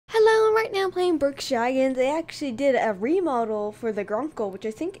right now playing BERKS Dragons. They actually did a remodel for the GRONKEL, which I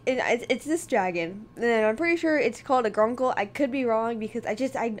think it's this dragon. And I'm pretty sure it's called a GRONKEL. I could be wrong because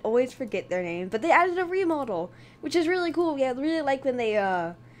I always forget their names. But they added a remodel, which is really cool. Yeah, I really like when they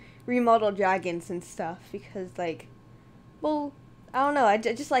remodel dragons and stuff because like, well, I don't know. I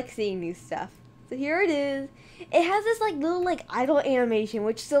just like seeing new stuff. So here it is. It has this like little like idle animation,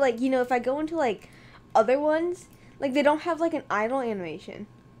 which so like, you know, if I go into like other ones, like they don't have like an idle animation.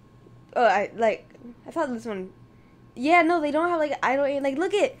 Oh, I thought this one. Yeah, no, they don't have like idle. Like,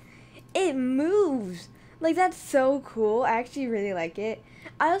 look it moves. Like that's so cool. I actually really like it.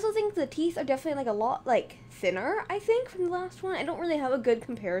 I also think the teeth are definitely like a lot like thinner. I think from the last one. I don't really have a good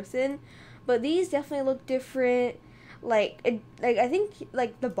comparison, but these definitely look different. Like I think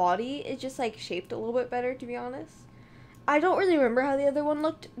like the body is just like shaped a little bit better, to be honest. I don't really remember how the other one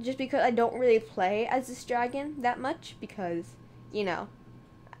looked, just because I don't really play as this dragon that much because, you know.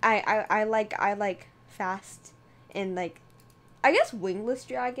 I like fast and like I guess wingless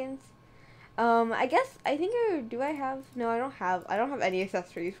dragons. I think do I have no I don't have any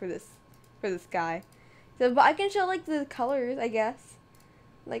accessories for this guy. So but I can show like the colors, I guess.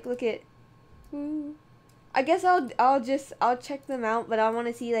 Like look at I guess I'll check them out, but I want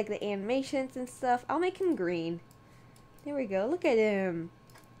to see like the animations and stuff. I'll make him green. There we go. Look at him.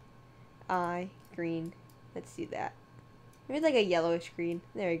 Green. Let's do that. Maybe like a yellowish green.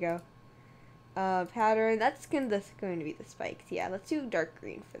 There we go. Pattern. That's going to be the spikes. Yeah, let's do dark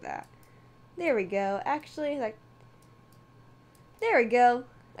green for that. There we go. Actually, like, there we go.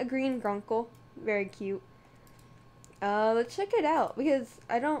 A green GRONKEL. Very cute. Let's check it out because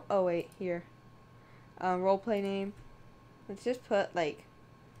I don't. Oh wait, here. Roleplay name. Let's just put like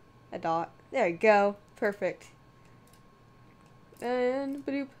a dot. There we go. Perfect. And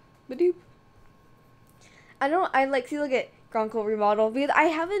badoop, badoop. I like see look at GRONKEL remodel because I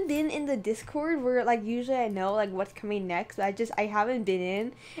haven't been in the Discord where like usually I know like what's coming next. I haven't been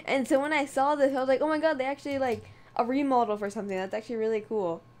in, and so when I saw this I was like, oh my god, they actually like a remodel for something. That's actually really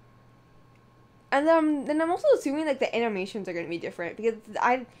cool. And then I'm also assuming like the animations are gonna be different because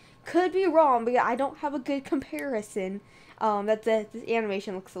I could be wrong because I don't have a good comparison. That this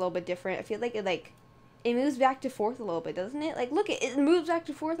animation looks a little bit different. I feel like it moves back to forth a little bit, doesn't it? Like, look, it moves back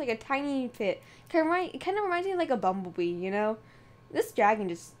to forth like a tiny bit. It kind of reminds me of like a bumblebee, you know? This dragon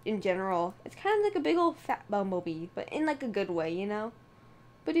just, in general, it's kind of like a big old fat bumblebee, but in like a good way, you know?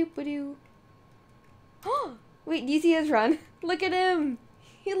 Badoop, badoop. Oh, wait, do you see his run? Look at him.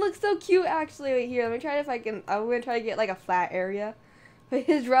 He looks so cute, actually. Wait, here, let me try if I can, I'm going to try to get like a flat area. But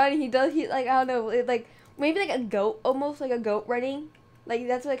his run, he like, I don't know, like, maybe like a goat, almost like a goat running. Like,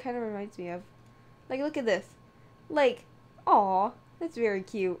 that's what it kind of reminds me of. Like, look at this. Like, aw, that's very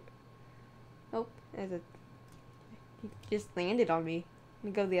cute. Oh, he just landed on me. Let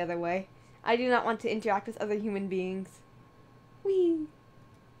me go the other way. I do not want to interact with other human beings. Whee!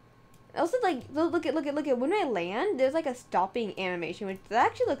 Also, like, look at, when I land, there's like a stopping animation, which that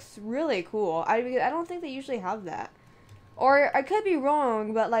actually looks really cool. I don't think they usually have that. Or, I could be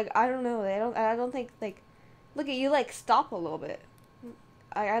wrong, but like, I don't know. I don't think, like, look at you, like, stop a little bit.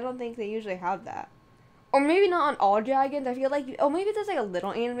 I don't think they usually have that. Or maybe not on all dragons. I feel like, oh, maybe there's like a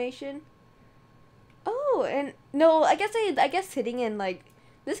little animation. Oh, and no, I guess sitting in like,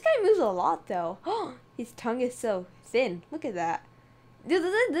 this guy moves a lot though. Oh, his tongue is so thin. Look at that. Dude,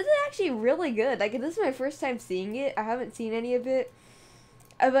 this is actually really good. Like, this is my first time seeing it. I haven't seen any of it.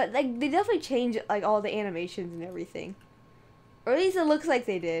 But like, they definitely changed like all the animations and everything. Or at least it looks like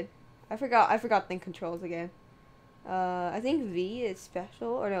they did. I forgot the controls again. I think V is special,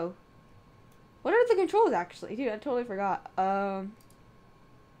 or no. What are the controls actually? Dude, I totally forgot. Are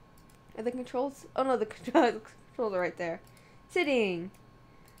the controls? Oh no, the controls are right there. Sitting,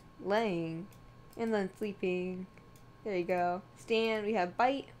 laying, and then sleeping. There you go. Stand, we have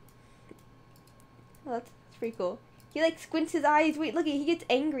bite. Oh, that's pretty cool. He like squints his eyes. Wait, look at, he gets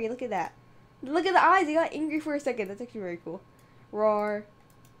angry. Look at that. Look at the eyes. He got angry for a second. That's actually very cool. Roar.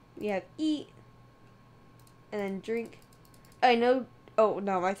 We have eat. And then drink. I know. Oh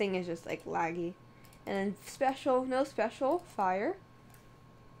no, my thing is just like laggy. And then special, no special, fire.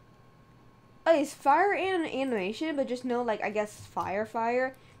 Oh, it's fire and animation, but just no like I guess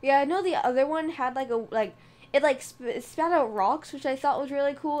fire. Yeah, I know the other one had like it spat out rocks, which I thought was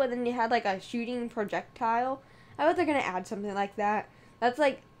really cool, and then you had like a shooting projectile. I bet they're gonna add something like that. That's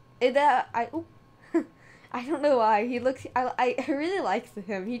like I don't know why he looks. I really like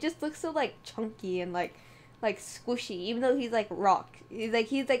him. He just looks so like chunky and like squishy, even though he's like rock. He's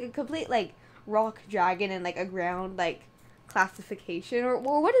like a complete like rock dragon and like a ground like classification or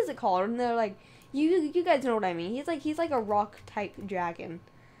what is it called? And they're like you guys know what I mean. He's like a rock type dragon.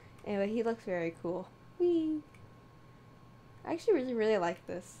 Anyway, he looks very cool. Whee! I actually really like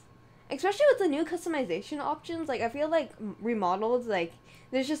this. Especially with the new customization options, like I feel like remodeled, like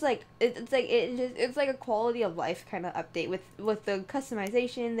there's just like it's like a quality of life kind of update with the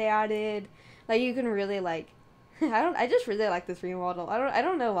customization they added. Like you can really like I just really like this remodel. I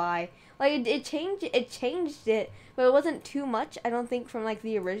don't know why. Like it changed it, but it wasn't too much. I don't think from like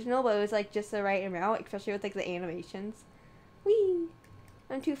the original, but it was like just the right amount, especially with like the animations. Whee!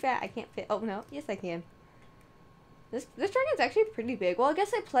 I'm too fat. I can't fit. Oh no, yes I can. This dragon's actually pretty big. Well, I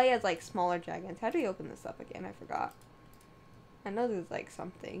guess I play as like smaller dragons. How do we open this up again? I forgot. I know there's like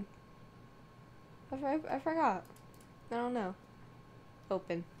something. I forgot. I don't know.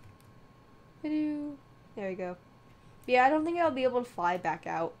 Open. There we go. But yeah, I don't think I'll be able to fly back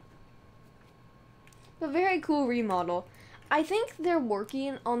out. But very cool remodel. I think they're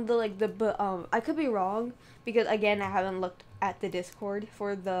working on the I could be wrong because again I haven't looked at the Discord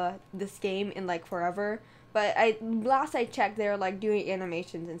for this game in like forever. But last I checked, they were like doing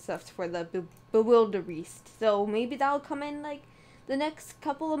animations and stuff for the Bewildebeast. So maybe that'll come in like the next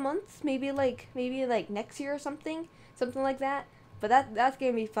couple of months. Maybe like next year or something like that. But that's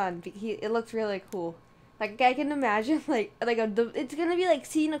gonna be fun. It looks really cool. Like I can imagine it's gonna be like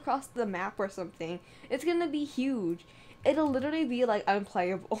seen across the map or something. It's gonna be huge. It'll literally be like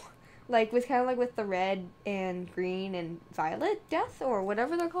unplayable. Like with kind of like with the red and green and violet death or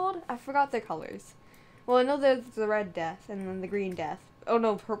whatever they're called. I forgot their colors. Well, I know there's the red death and then the green death. Oh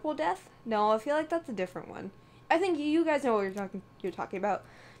no, purple death? No, I feel like that's a different one. I think you guys know what you're talking about.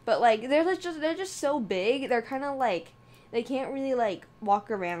 But like they're just so big. They're kind of like they can't really like walk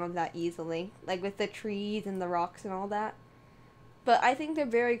around that easily, like with the trees and the rocks and all that. But I think they're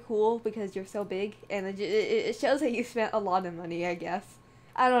very cool because you're so big, and it shows that you spent a lot of money, I guess.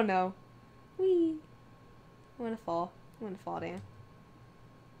 I don't know. Whee! I'm gonna fall. I'm gonna fall down.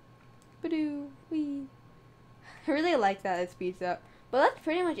 Badoo! Whee! I really like that it speeds up. But that's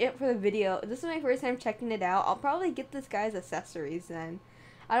pretty much it for the video. This is my first time checking it out. I'll probably get this guy's accessories then.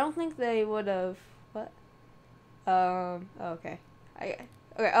 I don't think they would have... What? Okay.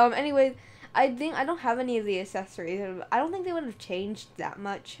 Anyways, I don't have any of the accessories. I don't think they would have changed that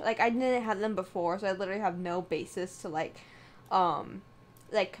much. Like, I didn't have them before, so I literally have no basis to, like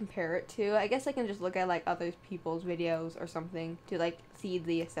compare it to. I guess I can just look at, like, other people's videos or something to, like, see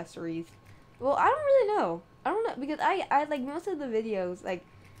the accessories. Well, I don't really know. I don't know, because I like, most of the videos, like,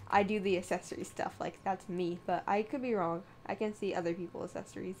 I do the accessory stuff. Like, that's me, but I could be wrong. I can see other people's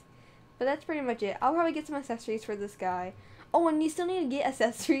accessories. But that's pretty much it. I'll probably get some accessories for this guy. Oh, and you still need to get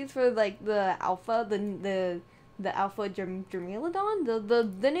accessories for, like, the alpha, the alpha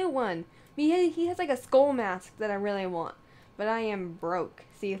Germilodon? The new one. He has, like, a skull mask that I really want. But I am broke.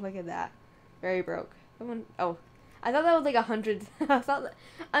 See, look at that. Very broke. Oh, I thought that was, like, 100.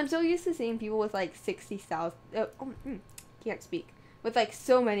 I'm so used to seeing people with, like, 60,000. Can't speak. With, like,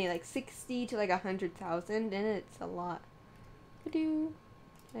 so many, like, 60 to, like, 100,000, and it's a lot. Can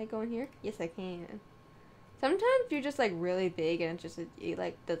I go in here? Yes, I can. Sometimes you're just, like, really big, and it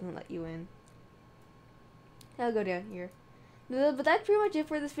like, doesn't let you in. I'll go down here. But that's pretty much it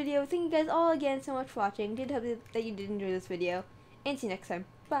for this video. Thank you guys all again so much for watching. Did hope that you did enjoy this video. And see you next time.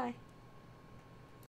 Bye.